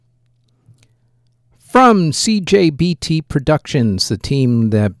From CJBT Productions, the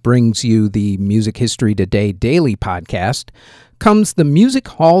team that brings you the Music History Today Daily podcast, comes the Music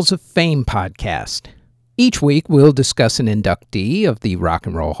Halls of Fame podcast. Each week, we'll discuss an inductee of the Rock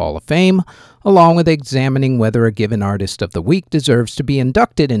and Roll Hall of Fame, along with examining whether a given artist of the week deserves to be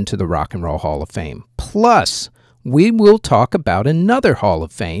inducted into the Rock and Roll Hall of Fame. Plus, we will talk about another Hall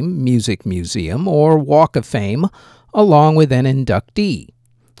of Fame, Music Museum, or Walk of Fame, along with an inductee.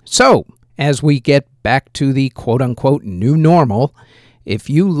 So, as we get back to the quote-unquote new normal, if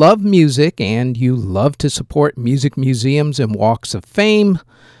you love music and you love to support music museums and walks of fame,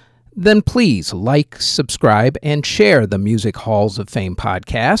 then please like, subscribe, and share the Music Halls of Fame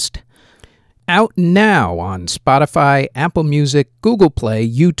podcast. Out now on Spotify, Apple Music, Google Play,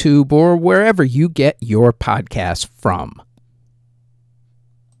 YouTube, or wherever you get your podcasts from.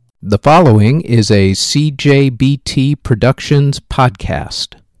 The following is a CJBT Productions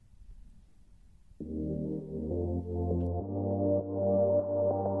podcast.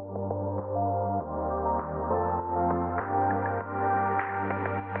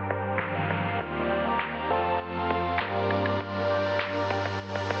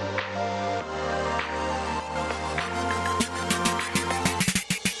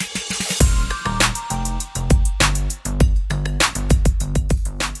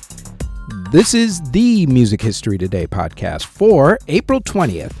 This is the Music History Today podcast for April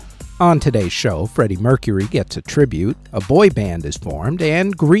 20th. On today's show, Freddie Mercury gets a tribute, a boy band is formed,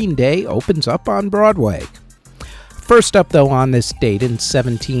 and Green Day opens up on Broadway. First up, though, on this date in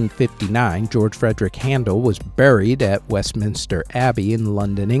 1759, George Frederick Handel was buried at Westminster Abbey in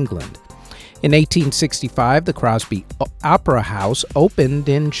London, England. In 1865, the Crosby Opera House opened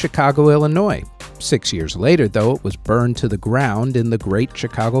in Chicago, Illinois. 6 years later, though, it was burned to the ground in the Great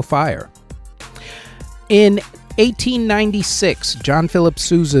Chicago Fire. In 1896, John Philip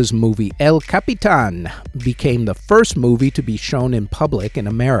Sousa's movie El Capitan became the first movie to be shown in public in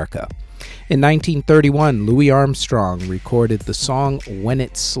America. In 1931, Louis Armstrong recorded the song When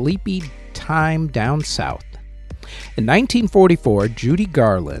It's Sleepy Time Down South. In 1944, Judy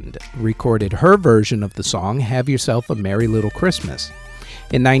Garland recorded her version of the song Have Yourself a Merry Little Christmas.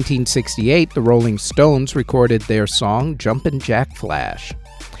 In 1968, the Rolling Stones recorded their song Jumpin' Jack Flash.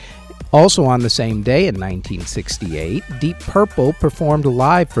 Also on the same day in 1968, Deep Purple performed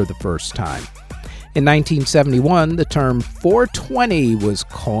live for the first time. In 1971, the term 420 was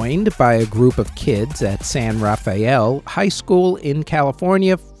coined by a group of kids at San Rafael High School in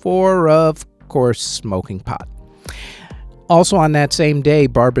California for, of course, smoking pot. Also on that same day,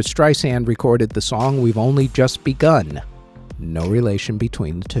 Barbra Streisand recorded the song We've Only Just Begun. No relation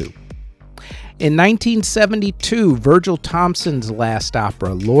between the two. In 1972, Virgil Thomson's last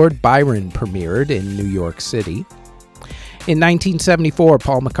opera, Lord Byron, premiered in New York City. In 1974,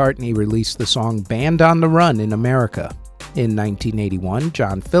 Paul McCartney released the song Band on the Run in America. In 1981,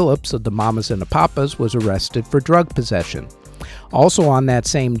 John Phillips of the Mamas and the Papas was arrested for drug possession. Also on that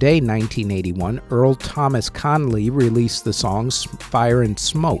same day, 1981, Earl Thomas Conley released the song Fire and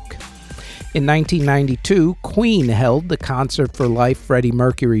Smoke. In 1992, Queen held the Concert for Life Freddie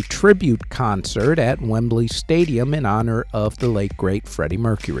Mercury tribute concert at Wembley Stadium in honor of the late great Freddie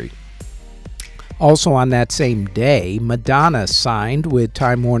Mercury. Also on that same day, Madonna signed with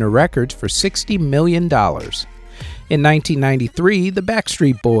Time Warner Records for $60 million. In 1993, the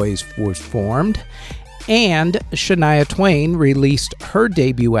Backstreet Boys was formed, and Shania Twain released her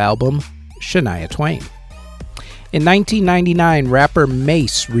debut album, Shania Twain. In 1999, rapper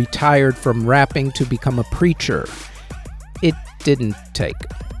Mace retired from rapping to become a preacher. It didn't take.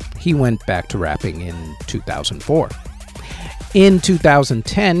 He went back to rapping in 2004. In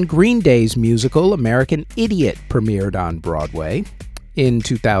 2010, Green Day's musical American Idiot premiered on Broadway. In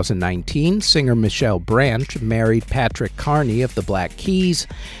 2019, singer Michelle Branch married Patrick Carney of the Black Keys.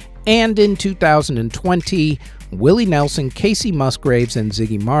 And in 2020, Willie Nelson, Casey Musgraves, and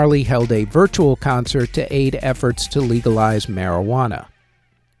Ziggy Marley held a virtual concert to aid efforts to legalize marijuana.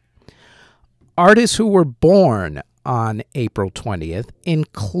 Artists who were born on April 20th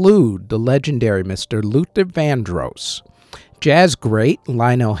include the legendary Mr. Luther Vandross, jazz great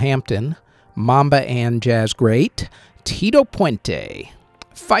Lionel Hampton, Mamba and jazz great Tito Puente,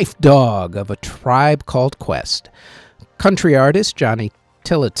 Fife Dog of A Tribe Called Quest, country artist Johnny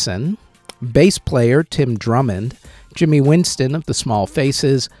Tillotson, bass player Tim Drummond, Jimmy Winston of the Small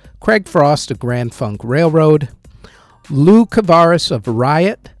Faces, Craig Frost of Grand Funk Railroad, Lou Cavaris of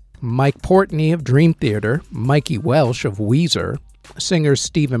Riot, Mike Portney of Dream Theater, Mikey Welsh of Weezer, singer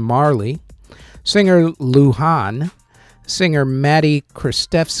Stephen Marley, singer Lou Hahn, singer Maddie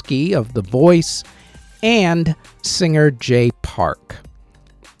Kristevsky of The Voice, and singer Jay Park.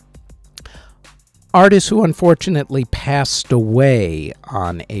 Artists who unfortunately passed away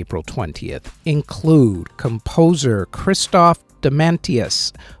on April 20th include composer Christoph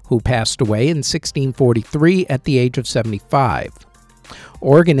Demantius, who passed away in 1643 at the age of 75.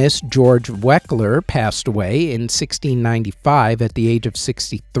 Organist George Weckler passed away in 1695 at the age of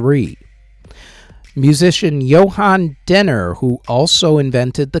 63. Musician Johann Denner, who also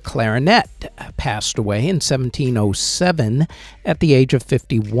invented the clarinet, passed away in 1707 at the age of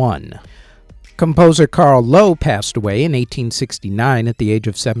 51. Composer Carl Loewe passed away in 1869 at the age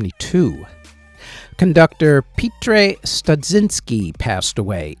of 72. Conductor Petr Studzinski passed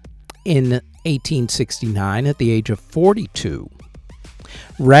away in 1869 at the age of 42.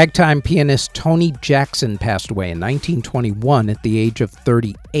 Ragtime pianist Tony Jackson passed away in 1921 at the age of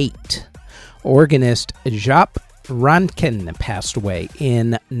 38. Organist Jaap Rankin passed away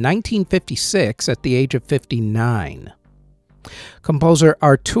in 1956 at the age of 59. Composer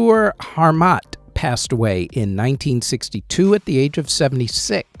Artur Harmat passed away in 1962 at the age of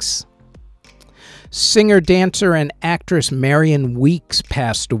 76. Singer, dancer, and actress Marion Weeks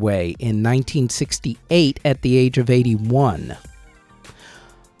passed away in 1968 at the age of 81.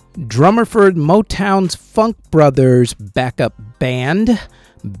 Drummer for Motown's Funk Brothers backup band,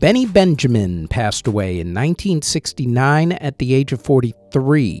 Benny Benjamin, passed away in 1969 at the age of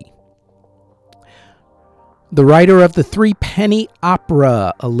 43. The writer of the three-penny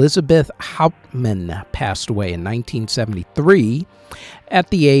opera, Elizabeth Hauptmann, passed away in 1973 at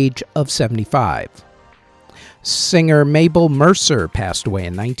the age of 75. Singer Mabel Mercer passed away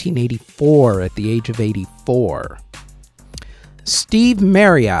in 1984 at the age of 84. Steve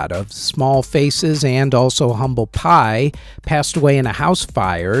Marriott of Small Faces and also Humble Pie passed away in a house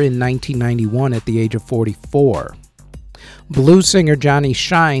fire in 1991 at the age of 44. Blues singer Johnny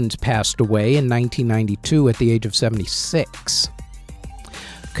Shines passed away in 1992 at the age of 76.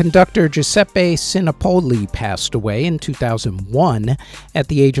 Conductor Giuseppe Sinopoli passed away in 2001 at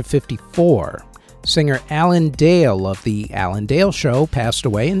the age of 54. Singer Alan Dale of The Alan Dale Show passed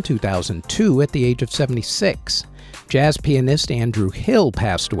away in 2002 at the age of 76. Jazz pianist Andrew Hill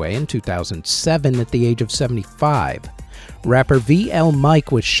passed away in 2007 at the age of 75. Rapper V.L.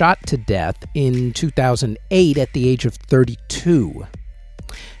 Mike was shot to death in 2008 at the age of 32.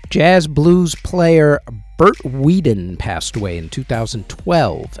 Jazz blues player Bert Whedon passed away in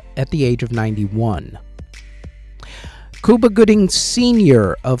 2012 at the age of 91. Cuba Gooding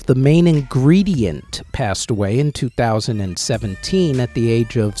Sr. of The Main Ingredient passed away in 2017 at the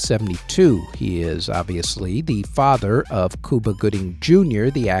age of 72. He is obviously the father of Cuba Gooding Jr.,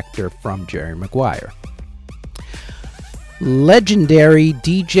 the actor from Jerry Maguire. Legendary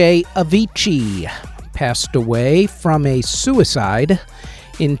DJ Avicii passed away from a suicide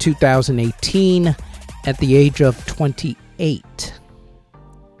in 2018 at the age of 28.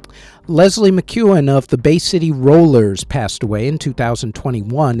 Leslie McEwen of the Bay City Rollers passed away in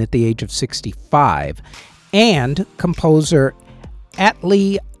 2021 at the age of 65, and composer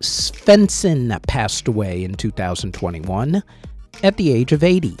Atle Svensson passed away in 2021 at the age of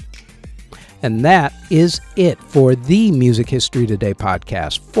 80. And that is it for the Music History Today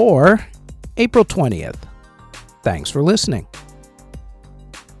podcast for April 20th. Thanks for listening.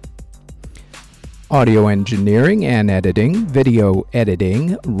 Audio engineering and editing, video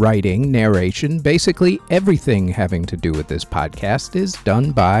editing, writing, narration, basically everything having to do with this podcast is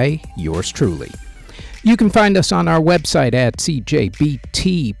done by yours truly. You can find us on our website at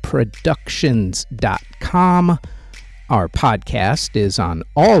cjbtproductions.com. Our podcast is on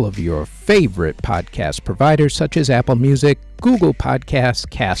all of your favorite podcast providers such as Apple Music, Google Podcasts,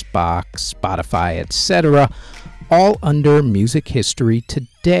 CastBox, Spotify, etc., all under Music History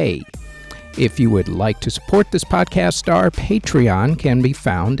Today. If you would like to support this podcast, our Patreon can be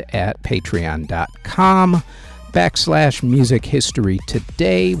found at patreon.com/Music History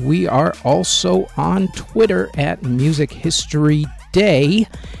Today. We are also on Twitter at Music History Day,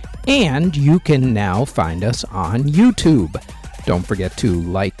 and you can now find us on YouTube. Don't forget to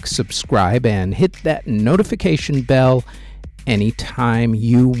like, subscribe, and hit that notification bell anytime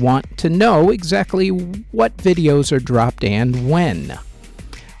you want to know exactly what videos are dropped and when.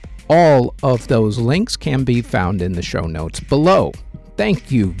 All of those links can be found in the show notes below.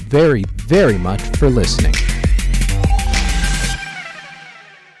 Thank you very, very much for listening.